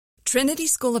Trinity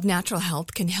School of Natural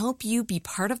Health can help you be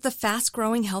part of the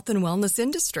fast-growing health and wellness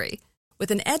industry.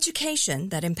 With an education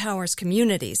that empowers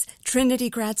communities, Trinity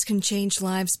grads can change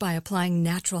lives by applying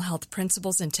natural health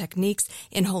principles and techniques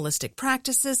in holistic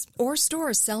practices or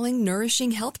stores selling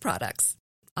nourishing health products.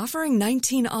 Offering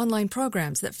 19 online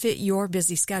programs that fit your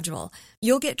busy schedule,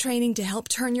 you'll get training to help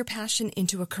turn your passion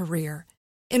into a career.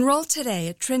 Enroll today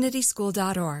at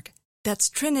trinityschool.org. That's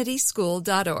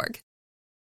trinityschool.org.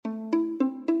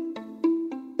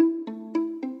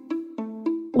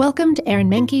 Welcome to Aaron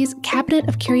Mahnke's Cabinet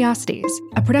of Curiosities,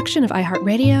 a production of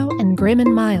iHeartRadio and Grim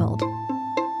and Mild.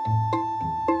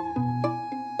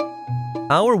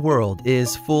 Our world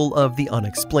is full of the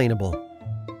unexplainable.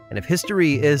 And if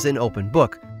history is an open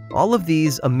book, all of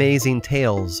these amazing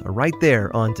tales are right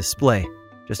there on display,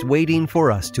 just waiting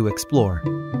for us to explore.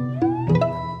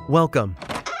 Welcome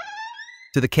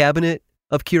to the Cabinet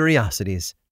of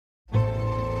Curiosities.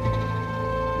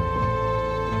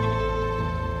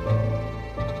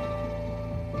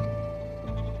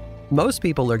 Most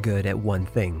people are good at one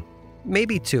thing,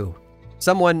 maybe two.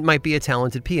 Someone might be a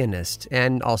talented pianist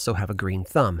and also have a green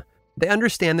thumb. They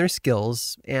understand their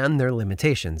skills and their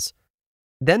limitations.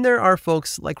 Then there are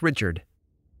folks like Richard.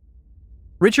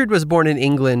 Richard was born in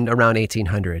England around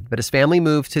 1800, but his family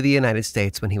moved to the United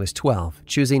States when he was 12,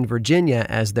 choosing Virginia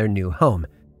as their new home.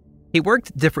 He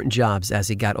worked different jobs as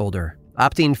he got older,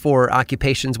 opting for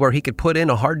occupations where he could put in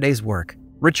a hard day's work.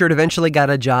 Richard eventually got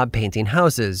a job painting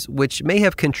houses, which may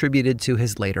have contributed to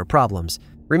his later problems.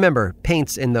 Remember,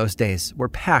 paints in those days were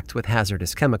packed with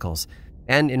hazardous chemicals,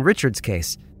 and in Richard's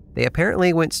case, they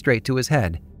apparently went straight to his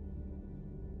head.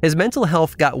 His mental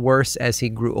health got worse as he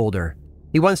grew older.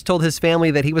 He once told his family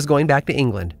that he was going back to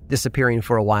England, disappearing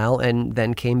for a while, and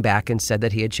then came back and said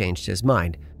that he had changed his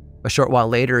mind. A short while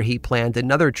later, he planned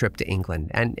another trip to England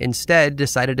and instead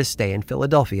decided to stay in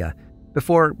Philadelphia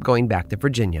before going back to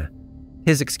Virginia.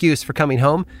 His excuse for coming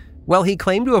home? Well, he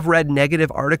claimed to have read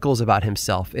negative articles about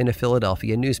himself in a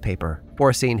Philadelphia newspaper,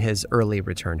 forcing his early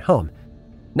return home.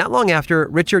 Not long after,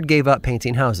 Richard gave up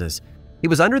painting houses. He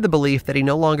was under the belief that he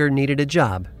no longer needed a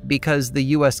job because the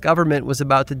U.S. government was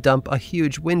about to dump a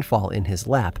huge windfall in his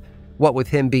lap, what with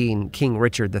him being King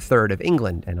Richard III of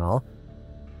England and all.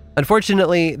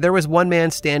 Unfortunately, there was one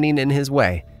man standing in his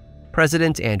way,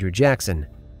 President Andrew Jackson.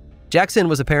 Jackson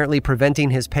was apparently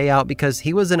preventing his payout because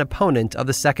he was an opponent of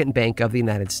the Second Bank of the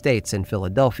United States in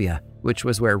Philadelphia, which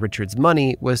was where Richard's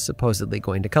money was supposedly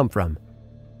going to come from.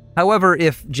 However,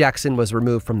 if Jackson was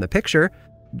removed from the picture,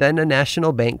 then a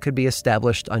national bank could be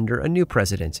established under a new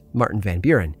president, Martin Van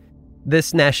Buren.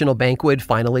 This national bank would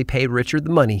finally pay Richard the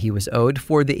money he was owed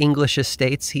for the English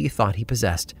estates he thought he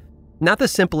possessed. Not the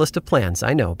simplest of plans,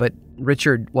 I know, but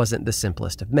Richard wasn't the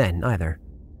simplest of men either.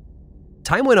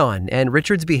 Time went on, and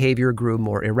Richard's behavior grew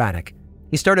more erratic.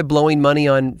 He started blowing money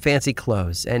on fancy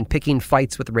clothes and picking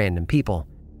fights with random people.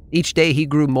 Each day, he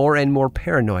grew more and more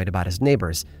paranoid about his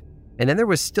neighbors. And then there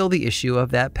was still the issue of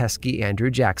that pesky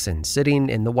Andrew Jackson sitting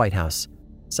in the White House.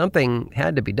 Something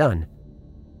had to be done.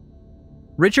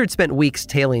 Richard spent weeks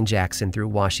tailing Jackson through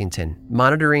Washington,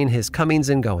 monitoring his comings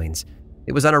and goings.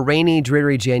 It was on a rainy,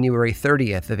 dreary January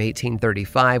 30th of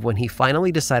 1835 when he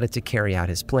finally decided to carry out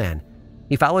his plan.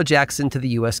 He followed Jackson to the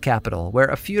U.S. Capitol, where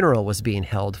a funeral was being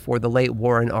held for the late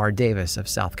Warren R. Davis of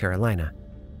South Carolina.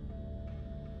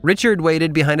 Richard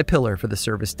waited behind a pillar for the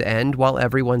service to end while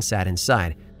everyone sat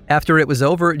inside. After it was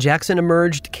over, Jackson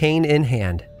emerged, cane in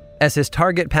hand. As his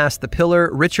target passed the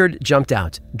pillar, Richard jumped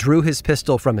out, drew his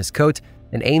pistol from his coat,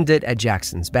 and aimed it at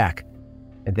Jackson's back.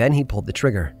 And then he pulled the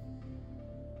trigger.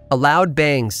 A loud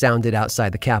bang sounded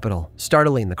outside the Capitol,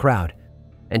 startling the crowd.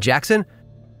 And Jackson?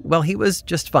 Well, he was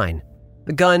just fine.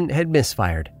 The gun had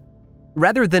misfired.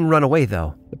 Rather than run away,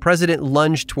 though, the president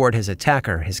lunged toward his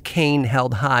attacker, his cane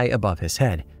held high above his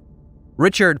head.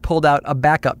 Richard pulled out a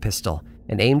backup pistol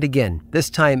and aimed again, this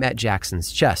time at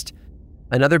Jackson's chest.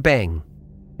 Another bang,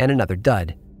 and another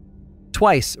dud.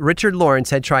 Twice, Richard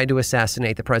Lawrence had tried to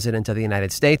assassinate the President of the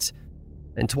United States,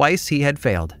 and twice he had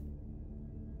failed.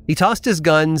 He tossed his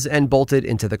guns and bolted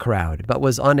into the crowd, but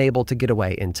was unable to get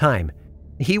away in time.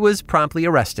 He was promptly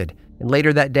arrested, and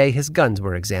later that day his guns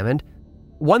were examined.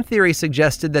 One theory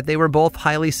suggested that they were both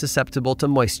highly susceptible to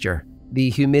moisture.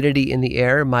 The humidity in the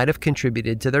air might have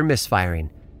contributed to their misfiring.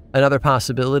 Another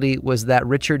possibility was that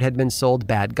Richard had been sold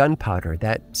bad gunpowder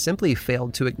that simply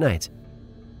failed to ignite.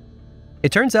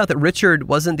 It turns out that Richard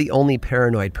wasn't the only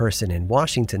paranoid person in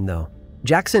Washington, though.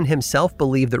 Jackson himself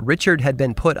believed that Richard had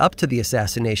been put up to the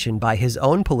assassination by his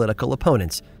own political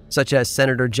opponents, such as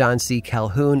Senator John C.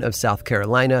 Calhoun of South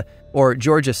Carolina or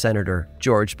Georgia Senator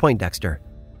George Poindexter.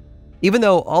 Even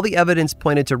though all the evidence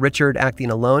pointed to Richard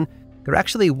acting alone, there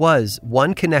actually was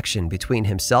one connection between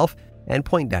himself and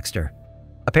Poindexter.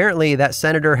 Apparently, that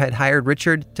senator had hired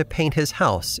Richard to paint his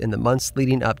house in the months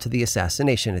leading up to the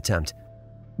assassination attempt.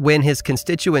 When his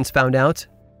constituents found out,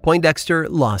 Poindexter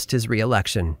lost his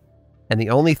re-election, and the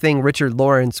only thing Richard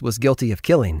Lawrence was guilty of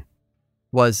killing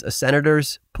was a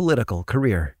senator's political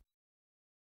career.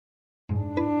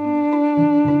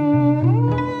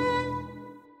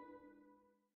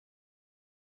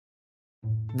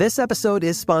 This episode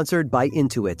is sponsored by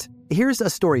Intuit. Here's a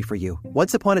story for you.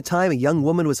 Once upon a time, a young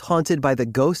woman was haunted by the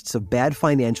ghosts of bad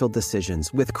financial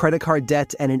decisions, with credit card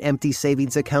debt and an empty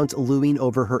savings account looming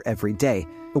over her every day.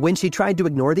 When she tried to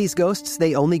ignore these ghosts,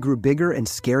 they only grew bigger and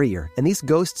scarier, and these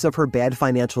ghosts of her bad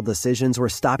financial decisions were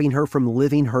stopping her from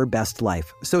living her best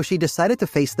life. So she decided to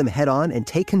face them head on and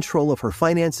take control of her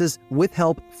finances with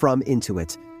help from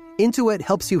Intuit. Intuit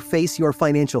helps you face your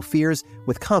financial fears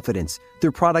with confidence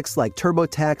through products like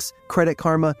TurboTax, Credit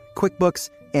Karma, QuickBooks,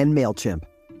 and MailChimp.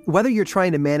 Whether you're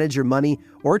trying to manage your money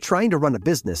or trying to run a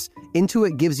business,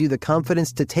 Intuit gives you the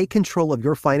confidence to take control of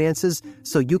your finances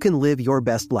so you can live your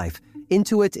best life.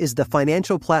 Intuit is the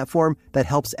financial platform that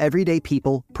helps everyday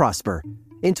people prosper.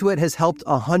 Intuit has helped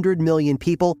 100 million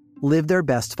people live their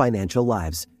best financial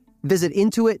lives. Visit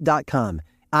Intuit.com,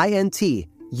 INTUIT.com,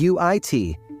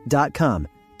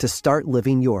 to start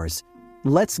living yours.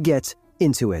 Let's get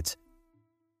into it.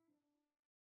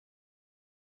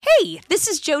 Hey, this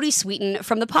is Jodie Sweetin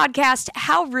from the podcast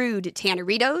How Rude,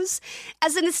 Tanneritos.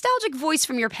 As a nostalgic voice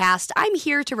from your past, I'm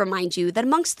here to remind you that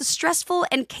amongst the stressful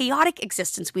and chaotic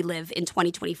existence we live in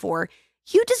 2024,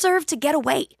 you deserve to get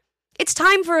away. It's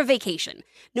time for a vacation,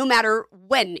 no matter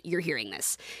when you're hearing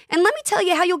this. And let me tell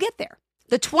you how you'll get there.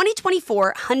 The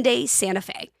 2024 Hyundai Santa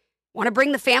Fe. Want to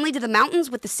bring the family to the mountains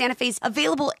with the Santa Fe's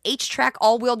available H-Track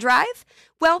all-wheel drive?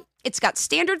 Well, it's got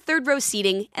standard third-row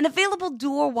seating and available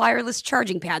dual wireless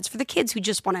charging pads for the kids who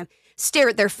just want to stare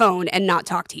at their phone and not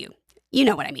talk to you. You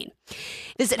know what I mean.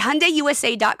 Visit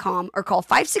HyundaiUSA.com or call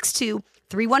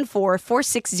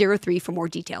 562-314-4603 for more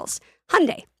details.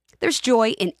 Hyundai, there's joy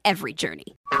in every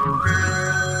journey.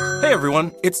 Hey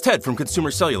everyone, it's Ted from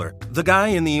Consumer Cellular, the guy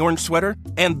in the orange sweater,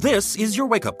 and this is your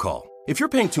wake-up call. If you're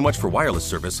paying too much for wireless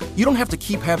service, you don't have to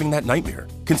keep having that nightmare.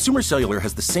 Consumer Cellular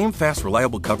has the same fast,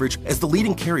 reliable coverage as the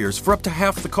leading carriers for up to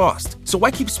half the cost. So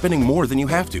why keep spending more than you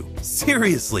have to?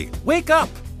 Seriously, wake up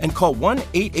and call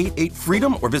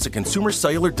 1-888-FREEDOM or visit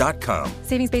consumercellular.com.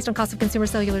 Savings based on cost of Consumer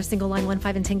Cellular single line 1,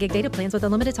 5, and 10 gig data plans with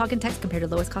unlimited talk and text compared to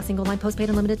lowest cost single line postpaid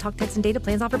unlimited talk, text, and data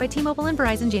plans offered by T-Mobile and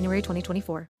Verizon January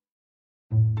 2024.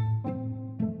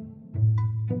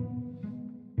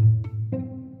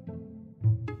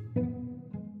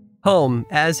 Home,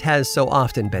 as has so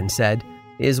often been said,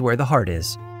 is where the heart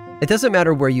is. It doesn't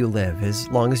matter where you live, as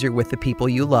long as you're with the people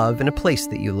you love in a place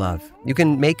that you love. You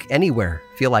can make anywhere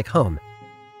feel like home.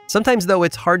 Sometimes, though,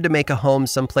 it's hard to make a home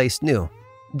someplace new.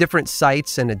 Different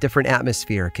sights and a different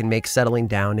atmosphere can make settling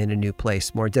down in a new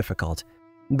place more difficult.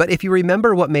 But if you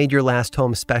remember what made your last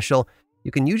home special,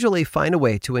 you can usually find a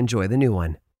way to enjoy the new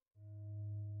one.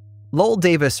 Lowell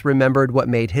Davis remembered what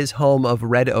made his home of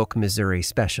Red Oak, Missouri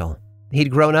special. He'd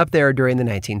grown up there during the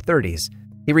 1930s.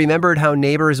 He remembered how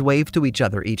neighbors waved to each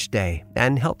other each day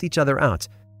and helped each other out,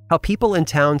 how people in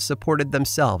town supported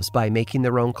themselves by making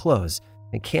their own clothes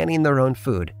and canning their own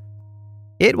food.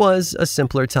 It was a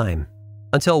simpler time,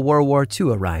 until World War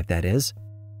II arrived, that is.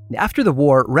 After the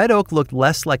war, Red Oak looked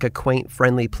less like a quaint,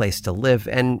 friendly place to live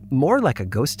and more like a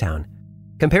ghost town.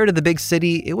 Compared to the big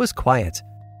city, it was quiet.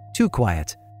 Too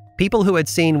quiet. People who had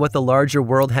seen what the larger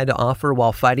world had to offer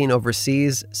while fighting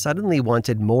overseas suddenly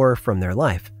wanted more from their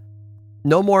life.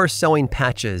 No more sewing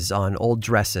patches on old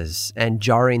dresses and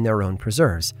jarring their own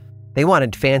preserves. They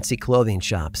wanted fancy clothing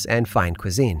shops and fine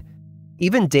cuisine.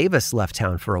 Even Davis left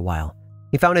town for a while.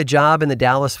 He found a job in the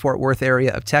Dallas-Fort Worth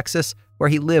area of Texas, where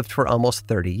he lived for almost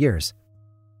 30 years.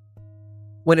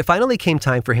 When it finally came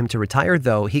time for him to retire,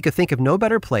 though, he could think of no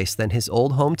better place than his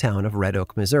old hometown of Red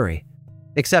Oak, Missouri.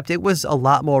 Except it was a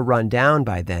lot more run down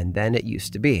by then than it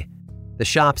used to be. The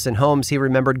shops and homes he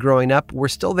remembered growing up were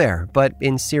still there, but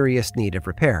in serious need of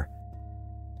repair.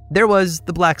 There was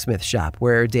the blacksmith shop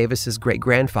where Davis's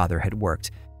great-grandfather had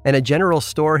worked, and a general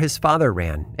store his father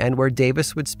ran, and where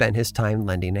Davis would spend his time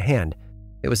lending a hand.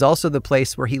 It was also the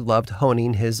place where he loved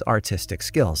honing his artistic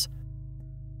skills.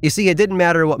 You see, it didn't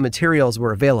matter what materials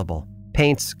were available.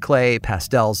 Paints, clay,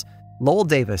 pastels. Lowell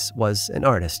Davis was an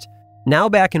artist. Now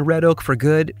back in Red Oak for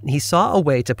good, he saw a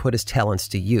way to put his talents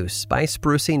to use by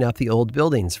sprucing up the old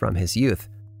buildings from his youth.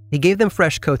 He gave them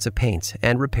fresh coats of paint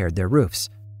and repaired their roofs.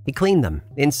 He cleaned them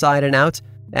inside and out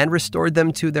and restored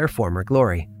them to their former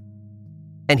glory.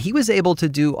 And he was able to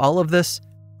do all of this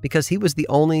because he was the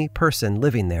only person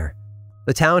living there.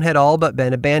 The town had all but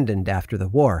been abandoned after the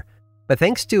war, but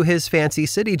thanks to his fancy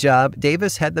city job,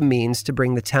 Davis had the means to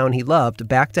bring the town he loved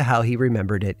back to how he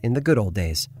remembered it in the good old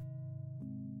days.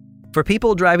 For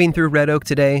people driving through Red Oak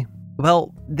today,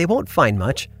 well, they won't find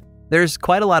much. There's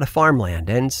quite a lot of farmland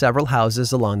and several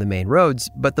houses along the main roads,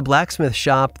 but the blacksmith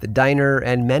shop, the diner,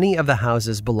 and many of the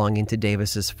houses belonging to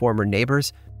Davis's former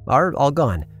neighbors are all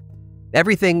gone.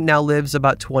 Everything now lives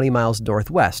about 20 miles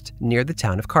northwest, near the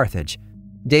town of Carthage.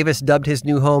 Davis dubbed his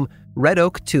new home Red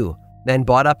Oak 2 and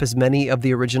bought up as many of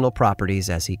the original properties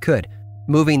as he could,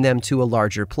 moving them to a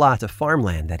larger plot of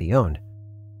farmland that he owned.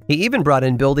 He even brought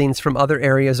in buildings from other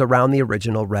areas around the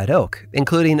original Red Oak,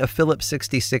 including a Phillips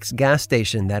 66 gas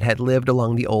station that had lived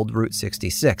along the old Route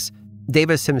 66.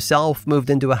 Davis himself moved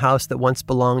into a house that once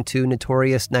belonged to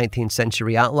notorious 19th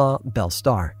century outlaw Belle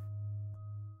Starr.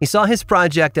 He saw his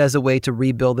project as a way to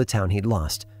rebuild the town he'd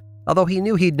lost, although he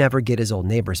knew he'd never get his old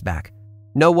neighbors back.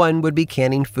 No one would be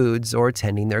canning foods or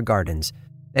tending their gardens,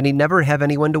 and he'd never have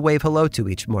anyone to wave hello to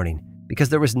each morning because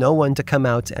there was no one to come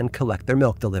out and collect their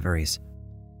milk deliveries.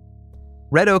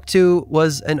 Red Oak 2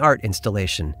 was an art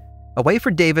installation, a way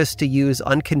for Davis to use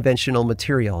unconventional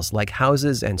materials like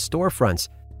houses and storefronts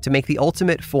to make the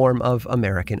ultimate form of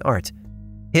American art.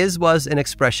 His was an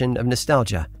expression of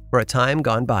nostalgia for a time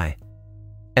gone by.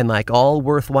 And like all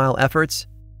worthwhile efforts,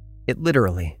 it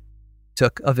literally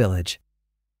took a village.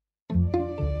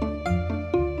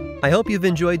 I hope you've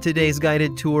enjoyed today's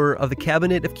guided tour of the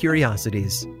Cabinet of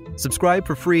Curiosities. Subscribe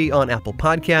for free on Apple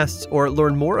Podcasts or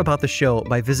learn more about the show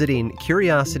by visiting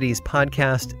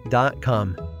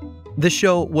curiositiespodcast.com. This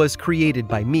show was created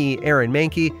by me, Aaron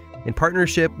Mahnke, in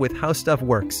partnership with How Stuff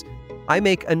Works. I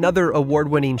make another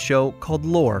award-winning show called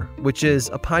Lore, which is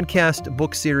a podcast,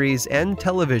 book series, and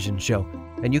television show,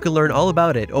 and you can learn all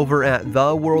about it over at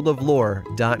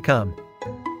theworldoflore.com.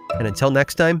 And until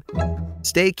next time,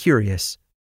 stay curious.